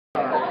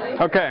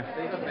Okay,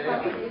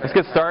 let's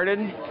get started.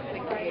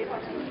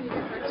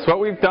 So what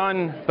we've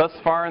done thus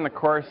far in the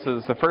course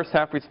is the first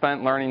half we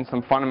spent learning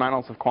some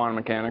fundamentals of quantum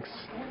mechanics.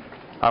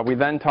 We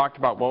then talked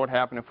about what would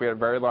happen if we had a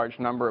very large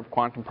number of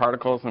quantum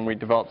particles and we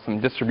developed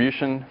some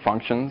distribution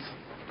functions.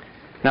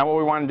 Now what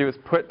we want to do is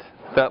put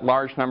that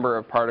large number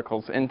of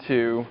particles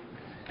into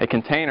a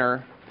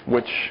container,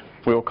 which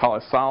we will call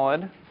a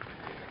solid,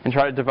 and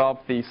try to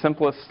develop the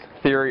simplest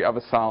theory of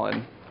a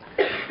solid.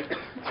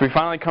 So we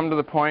finally come to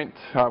the point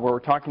where we're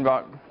talking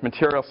about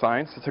material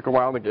science. It took a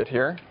while to get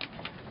here.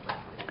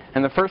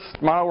 And the first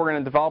model we're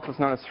going to develop is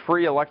known as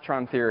free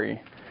electron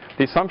theory.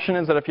 The assumption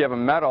is that if you have a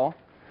metal,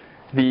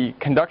 the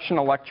conduction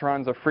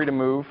electrons are free to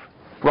move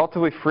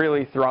relatively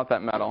freely throughout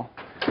that metal.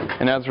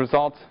 And as a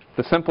result,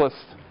 the simplest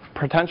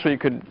potential you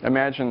could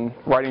imagine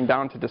writing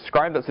down to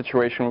describe that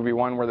situation would be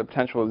one where the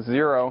potential is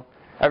zero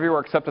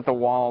everywhere except at the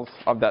walls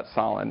of that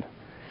solid.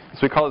 So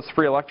we call this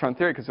free electron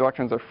theory because the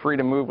electrons are free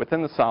to move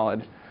within the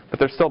solid, but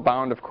they're still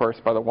bound, of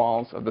course, by the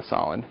walls of the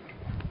solid.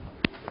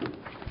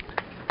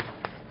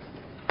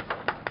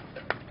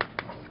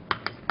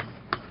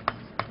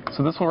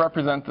 So this will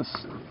represent the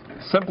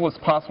simplest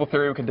possible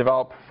theory we could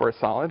develop for a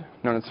solid,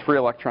 known as free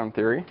electron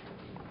theory.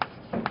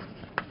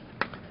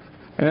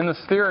 And in this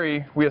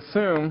theory, we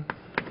assume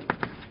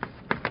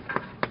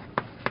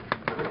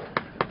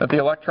that the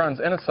electrons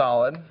in a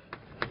solid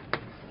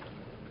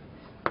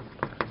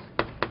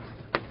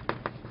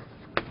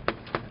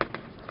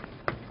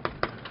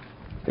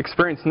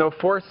experience no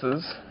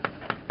forces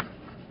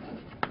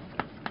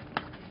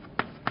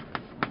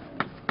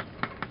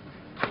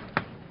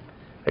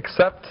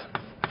except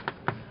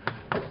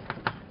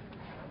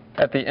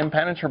at the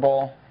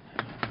impenetrable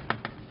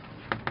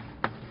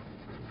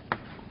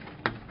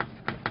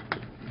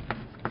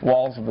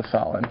walls of the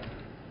solid.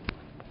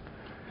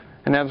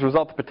 And as a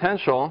result, the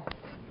potential,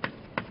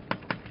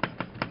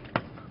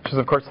 which is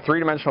of course a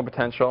three-dimensional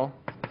potential,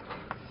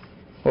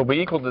 will be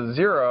equal to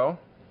zero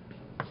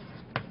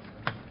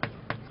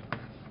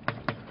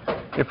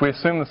if we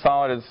assume the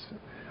solid is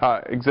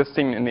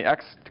existing in the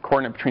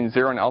x-coordinate between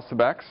 0 and L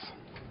sub x,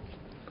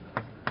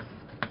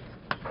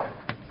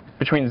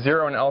 between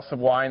 0 and L sub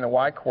y in the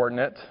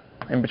y-coordinate,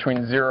 and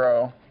between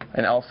 0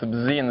 and L sub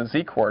z in the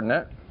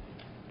z-coordinate.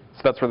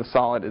 So that's where the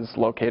solid is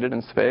located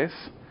in space.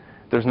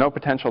 There's no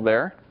potential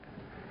there,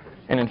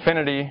 and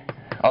infinity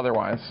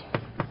otherwise.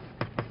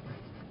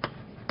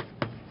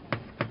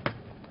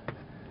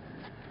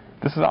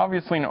 This is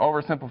obviously an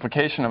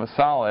oversimplification of a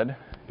solid,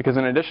 because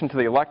in addition to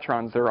the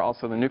electrons, there are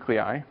also the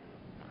nuclei.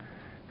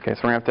 Okay, so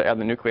we're going to have to add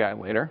the nuclei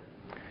later.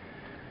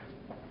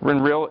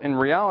 In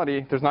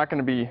reality, there's not going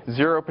to be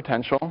zero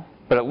potential,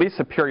 but at least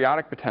a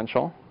periodic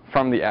potential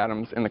from the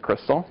atoms in the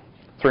crystal.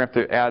 So we're going to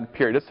have to add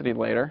periodicity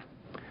later.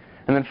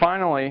 And then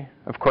finally,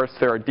 of course,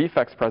 there are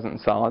defects present in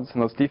solids,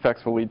 and those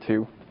defects will lead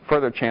to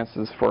further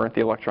chances for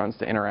the electrons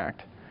to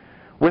interact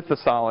with the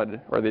solid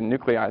or the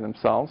nuclei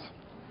themselves.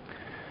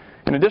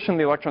 In addition,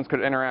 the electrons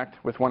could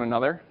interact with one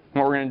another.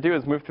 And what we're going to do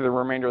is move through the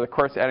remainder of the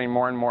course adding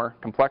more and more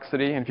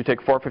complexity. And if you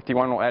take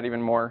 451, we'll add even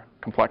more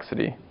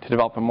complexity to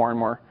develop a more and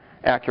more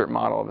accurate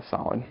model of a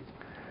solid.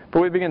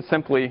 But we begin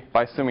simply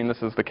by assuming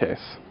this is the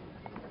case.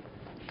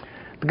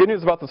 The good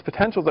news about this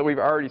potential is that we've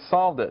already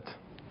solved it.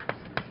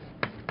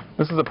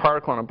 This is a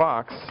particle in a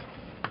box.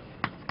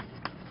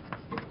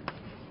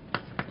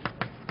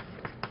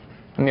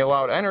 And the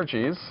allowed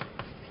energies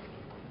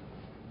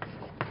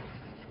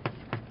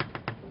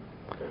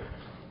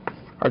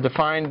are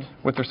defined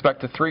with respect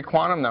to three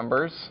quantum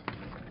numbers,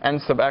 n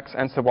sub x,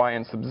 n sub y,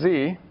 n sub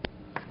z,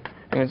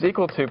 and is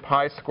equal to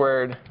pi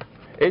squared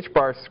h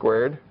bar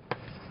squared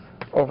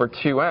over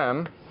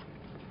 2m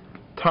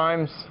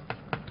times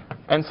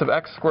n sub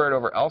x squared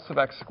over L sub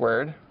x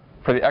squared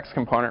for the x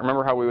component.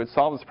 Remember how we would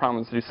solve this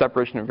problem is to do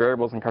separation of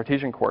variables in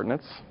Cartesian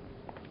coordinates,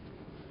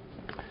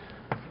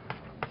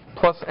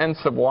 plus n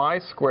sub y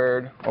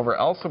squared over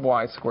L sub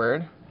y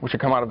squared, which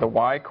would come out of the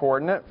y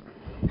coordinate,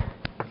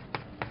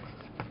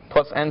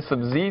 plus n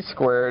sub z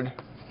squared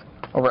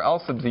over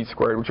L sub z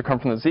squared, which would come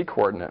from the z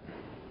coordinate.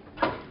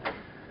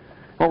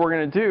 What we're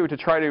going to do to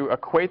try to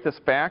equate this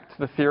back to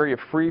the theory of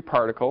free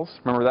particles,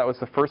 remember that was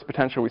the first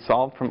potential we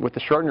solved with the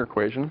Schrodinger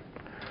equation,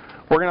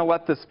 we're going to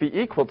let this be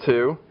equal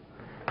to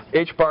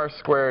h bar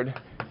squared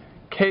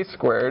k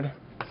squared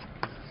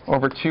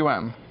over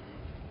 2m.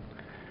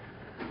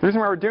 The reason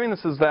why we're doing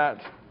this is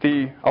that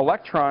the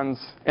electrons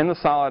in the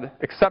solid,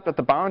 except at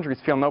the boundaries,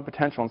 feel no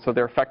potential, and so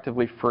they're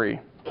effectively free.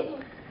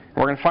 And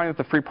we're going to find that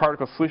the free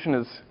particle solution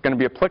is going to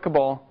be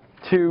applicable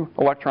to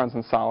electrons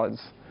in solids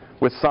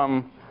with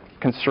some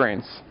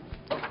constraints.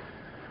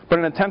 But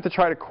in an attempt to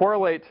try to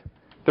correlate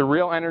the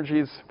real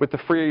energies with the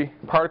free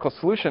particle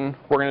solution,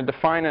 we're going to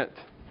define it,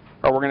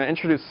 or we're going to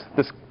introduce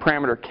this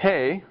parameter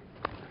k.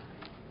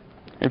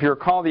 If you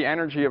recall, the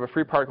energy of a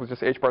free particle is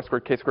just h bar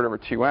squared k squared over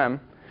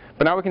 2m.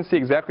 But now we can see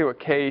exactly what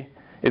k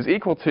is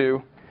equal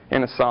to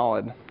in a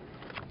solid.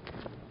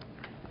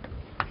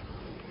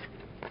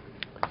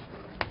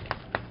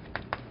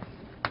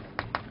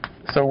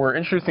 So we're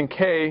introducing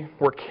k,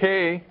 where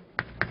k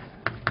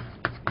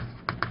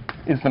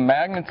is the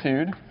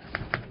magnitude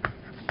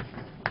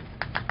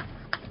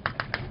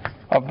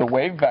of the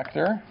wave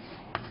vector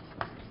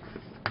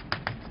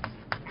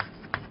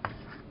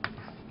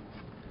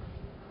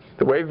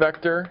The wave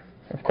vector,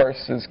 of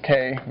course, is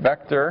k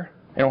vector.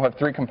 It will have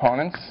three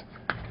components,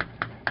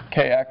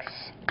 kx,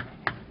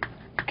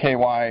 ky,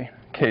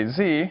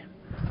 kz,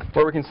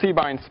 where we can see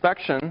by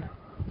inspection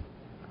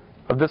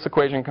of this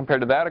equation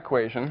compared to that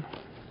equation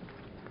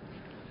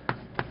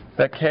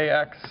that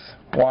kx,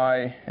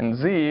 y, and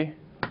z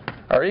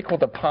are equal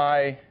to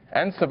pi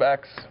n sub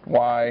x,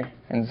 y,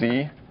 and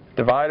z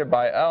divided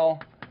by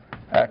L,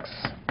 x,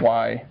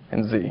 y,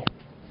 and z.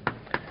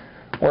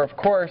 Where, of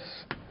course,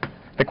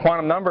 the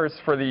quantum numbers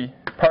for the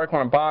particle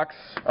in a box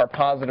are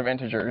positive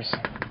integers.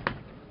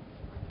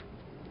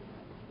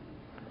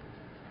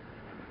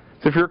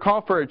 So if you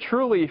recall, for a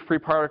truly free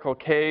particle,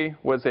 k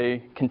was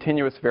a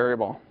continuous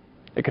variable.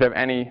 It could have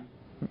any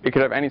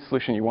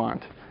solution you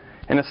want.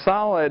 In a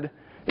solid,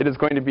 it is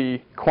going to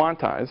be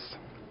quantized.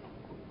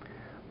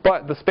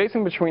 But the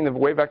spacing between the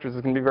wave vectors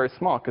is going to be very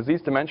small, because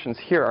these dimensions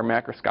here are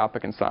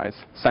macroscopic in size,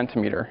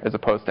 centimeter, as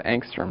opposed to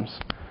angstroms.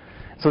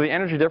 So the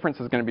energy difference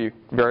is going to be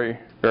very,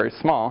 very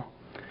small.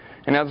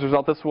 And as a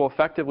result, this will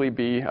effectively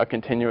be a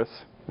continuous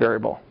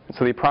variable. And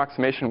so the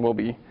approximation will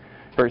be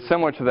very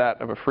similar to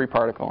that of a free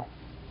particle.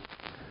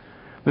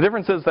 The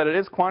difference is that it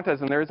is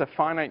quantized, and there is a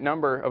finite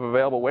number of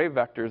available wave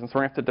vectors, and so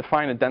we're going to have to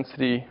define a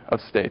density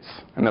of states,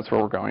 and that's where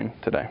we're going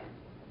today.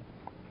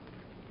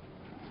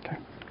 Okay.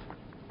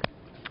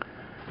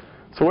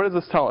 So what does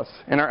this tell us?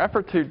 In our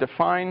effort to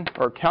define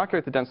or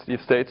calculate the density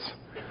of states,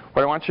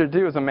 what I want you to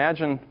do is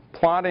imagine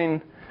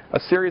plotting a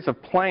series of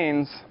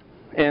planes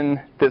in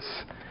this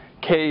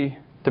k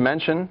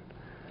dimension,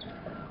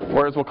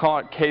 or as we'll call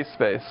it, k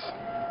space.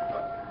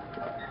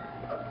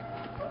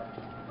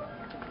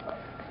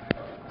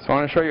 So I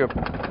want to show you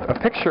a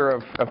picture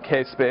of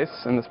k space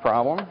in this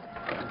problem.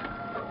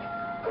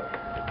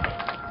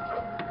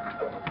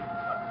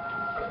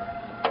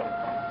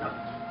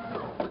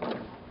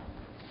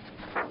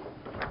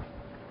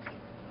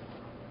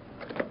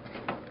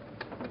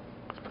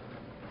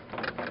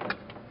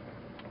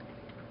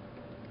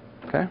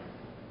 Okay.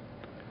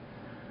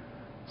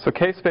 So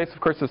k space, of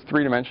course, has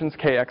three dimensions,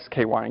 kx,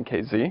 ky, and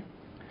kz.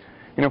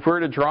 And if we were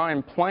to draw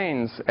in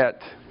planes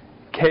at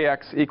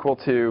kx equal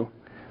to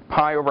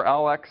pi over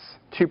lx,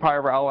 2 pi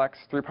over lx,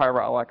 3 pi over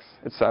lx,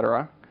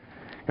 etc.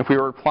 If we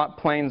were to plot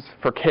planes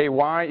for ky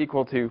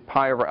equal to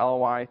pi over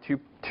ly,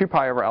 2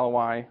 pi over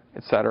ly,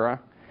 etc.,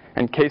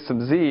 and k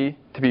sub z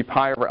to be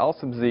pi over l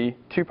sub z,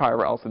 2 pi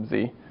over l sub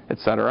z,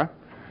 etc.,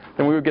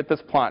 then we would get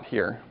this plot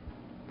here.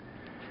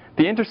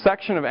 The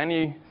intersection of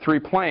any three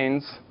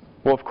planes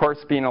will, of course,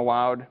 be an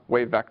allowed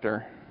wave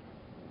vector,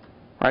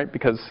 right?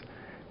 Because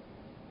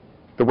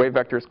the wave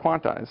vector is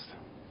quantized.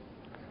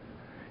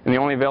 And the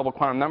only available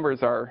quantum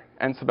numbers are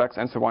n sub x,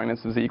 n sub y, and n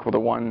sub z equal to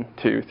 1,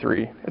 2,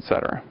 3,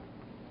 etc.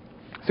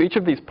 So each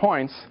of these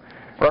points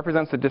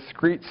represents a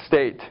discrete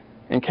state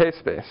in k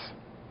space.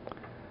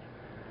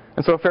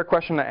 And so a fair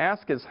question to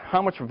ask is,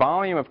 how much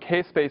volume of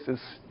k space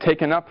is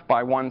taken up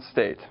by one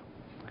state?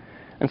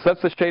 And so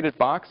that's the shaded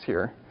box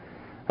here.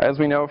 As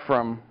we know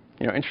from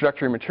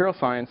introductory material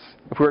science,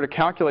 if we were to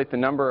calculate the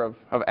number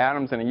of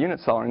atoms in a unit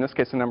cell, or in this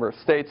case the number of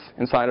states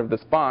inside of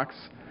this box,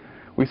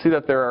 we see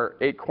that there are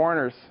 8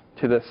 corners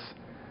to this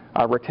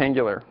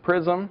rectangular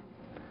prism.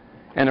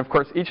 And of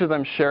course, each of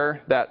them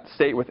share that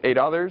state with 8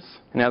 others.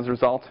 And as a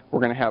result, we're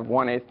going to have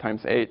 1/8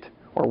 times 8,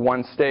 or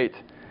 1 state,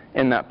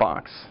 in that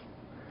box.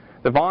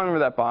 The volume of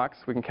that box,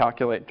 we can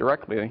calculate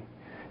directly,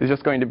 is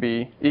just going to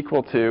be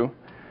equal to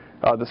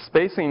the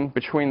spacing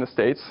between the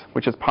states,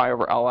 which is pi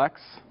over lx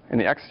in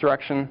the x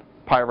direction,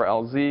 pi over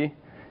lz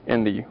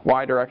in the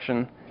y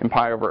direction, and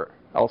pi over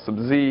l sub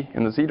z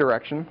in the z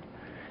direction.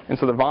 And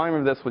so the volume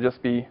of this will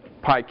just be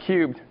pi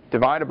cubed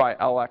divided by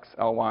lx,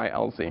 ly,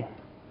 lz.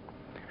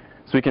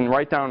 So we can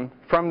write down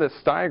from this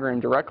diagram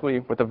directly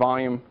what the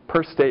volume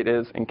per state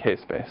is in k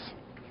space.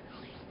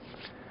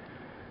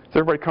 Is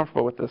everybody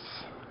comfortable with this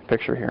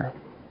picture here?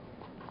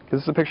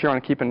 This is a picture you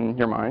want to keep in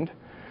your mind,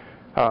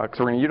 because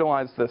we're going to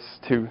utilize this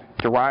to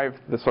derive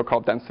the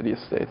so-called density of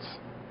states.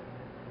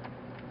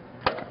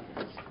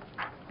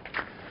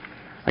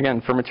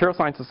 Again, for material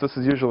scientists, this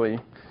is usually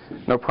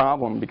no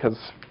problem, because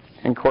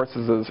in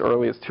courses as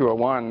early as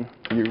 201,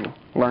 you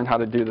learn how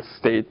to do the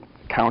state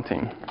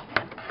counting.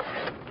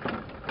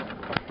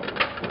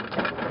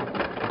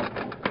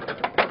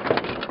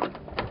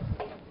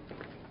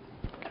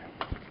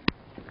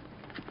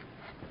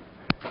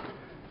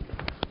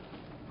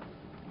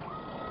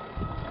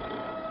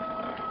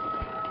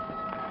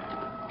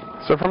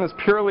 So from this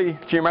purely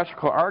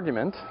geometrical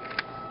argument,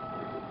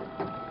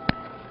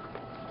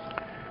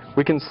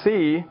 we can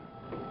see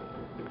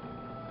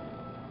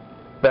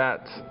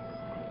that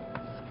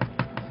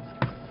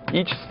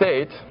each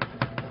state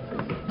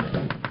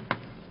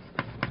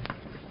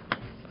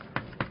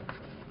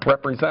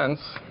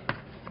represents,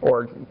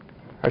 or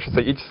I should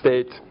say each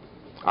state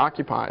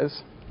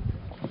occupies,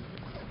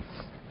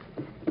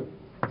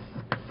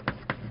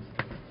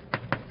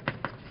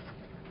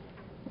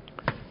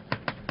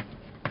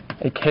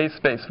 a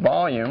K-space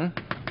volume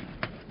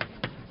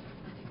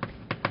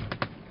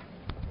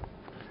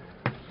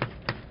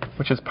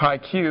which is pi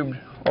cubed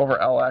over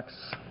Lx,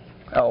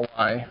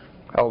 Ly,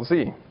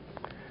 Lz.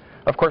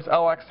 Of course,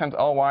 Lx times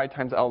Ly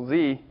times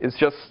Lz is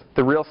just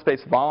the real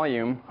space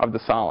volume of the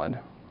solid.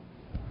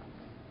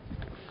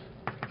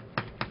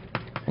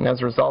 And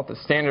as a result, the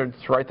standard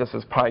to write this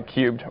as pi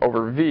cubed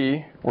over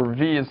V, where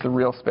V is the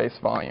real space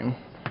volume.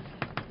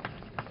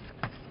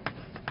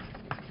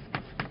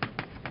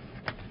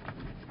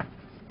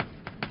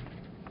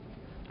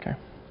 Okay.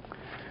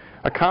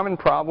 A common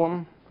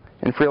problem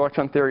in free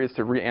electron theory is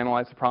to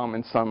reanalyze the problem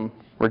in some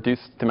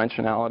reduced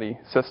dimensionality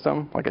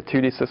system, like a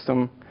 2D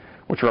system,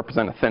 which would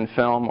represent a thin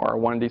film, or a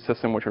 1D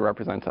system, which would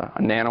represent a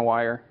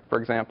nanowire, for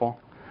example.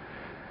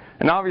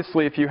 And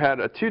obviously, if you had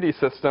a 2D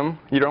system,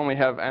 you'd only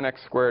have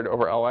nx squared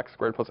over Lx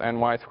squared plus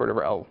ny squared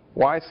over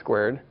Ly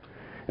squared.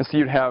 And so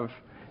you'd have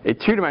a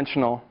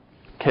two-dimensional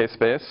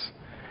K-space.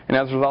 And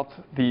as a result,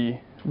 the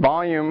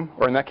volume,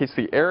 or in that case,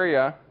 the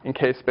area in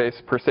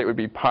K-space per state would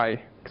be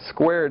pi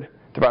squared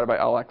divided by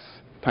Lx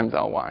times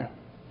Ly.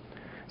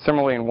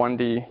 Similarly, in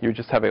 1D, you would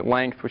just have a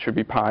length, which would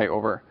be pi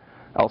over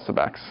L sub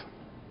x.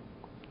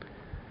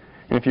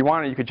 And if you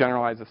wanted, you could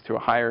generalize this to a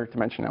higher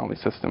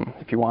dimensionality system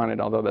if you wanted,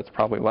 although that's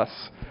probably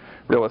less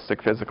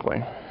realistic physically.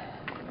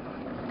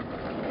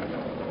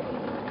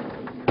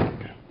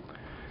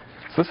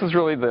 So this is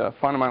really the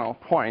fundamental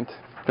point.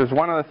 There's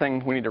one other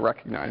thing we need to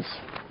recognize.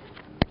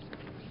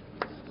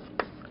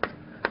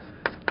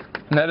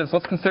 And that is,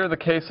 let's consider the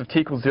case of T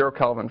equals 0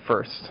 Kelvin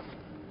first.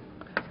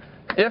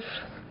 If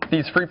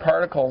these free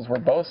particles were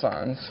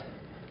bosons,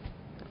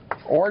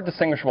 or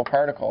distinguishable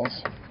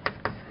particles,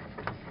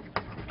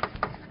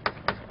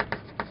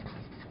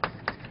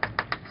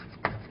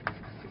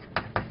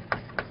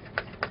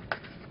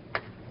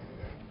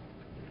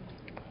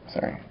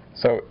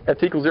 so at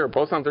T equals 0,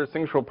 bosons or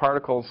distinguishable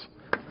particles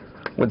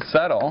would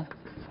settle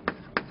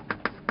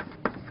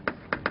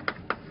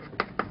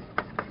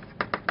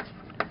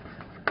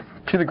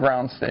to the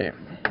ground state,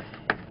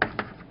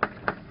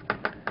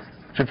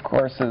 which of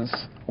course is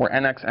where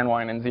nx,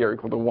 ny, and nz are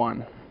equal to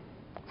 1.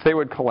 So they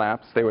would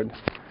collapse, they would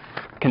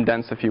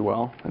condense, if you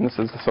will, and this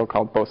is the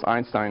so-called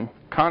Bose-Einstein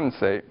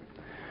condensate.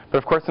 But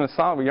of course in a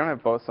solid we don't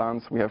have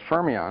bosons, we have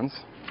fermions.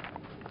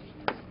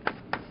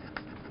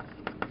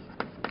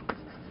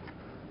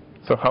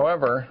 So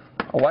however,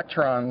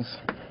 electrons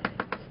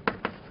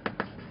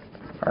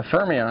are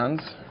fermions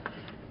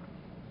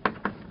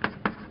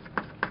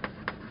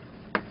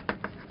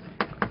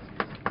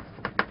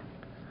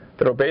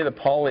that obey the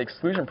Pauli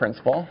exclusion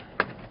principle.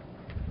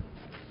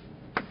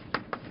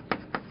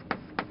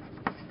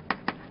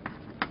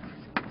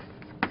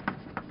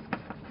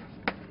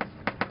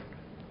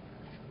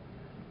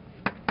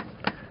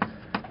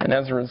 And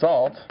as a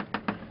result,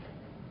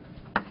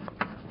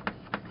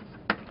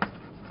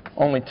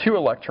 only 2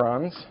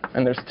 electrons,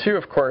 and there's 2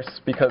 of course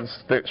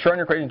because the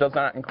Schrodinger equation does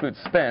not include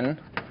spin,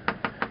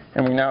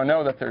 and we now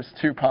know that there's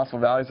 2 possible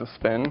values of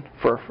spin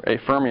for a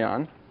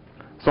fermion.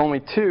 So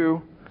only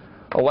 2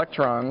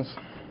 electrons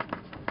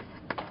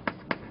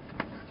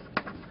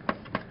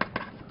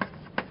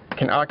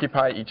can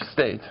occupy each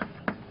state.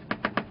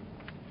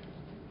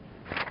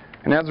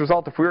 And as a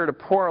result, if we were to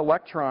pour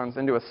electrons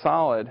into a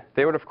solid,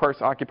 they would of course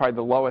occupy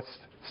the lowest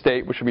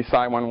state, which would be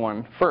psi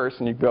 1,1 first,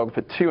 and you'd be able to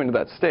put 2 into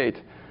that state.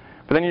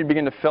 But then you'd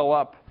begin to fill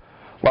up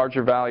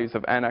larger values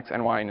of nx,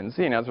 ny, and nz,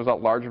 and as a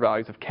result, larger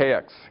values of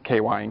kx, ky,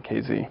 and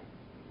kz.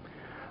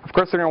 Of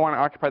course, they're going to want to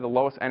occupy the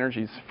lowest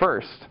energies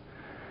first,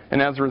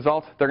 and as a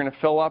result, they're going to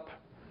fill up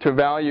to a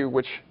value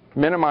which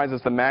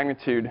minimizes the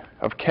magnitude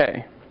of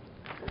k.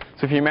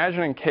 So if you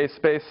imagine in k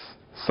space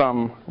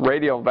some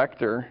radial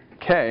vector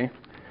k,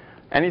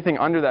 anything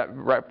under that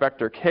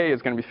vector k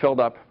is going to be filled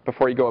up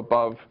before you go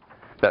above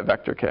that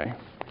vector k.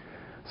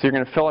 So you're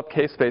going to fill up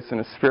k space in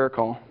a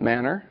spherical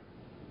manner.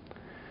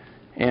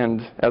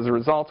 And as a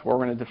result, what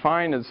we're going to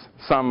define is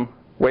some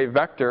wave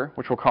vector,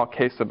 which we'll call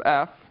k sub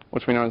f,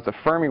 which we know as the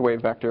Fermi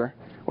wave vector,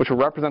 which will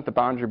represent the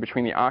boundary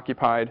between the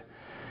occupied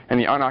and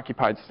the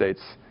unoccupied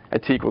states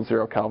at T equals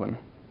 0 Kelvin.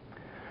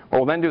 What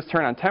we'll then do is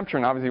turn on temperature,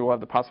 and obviously we'll have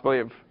the possibility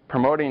of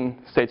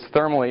promoting states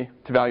thermally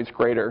to values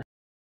greater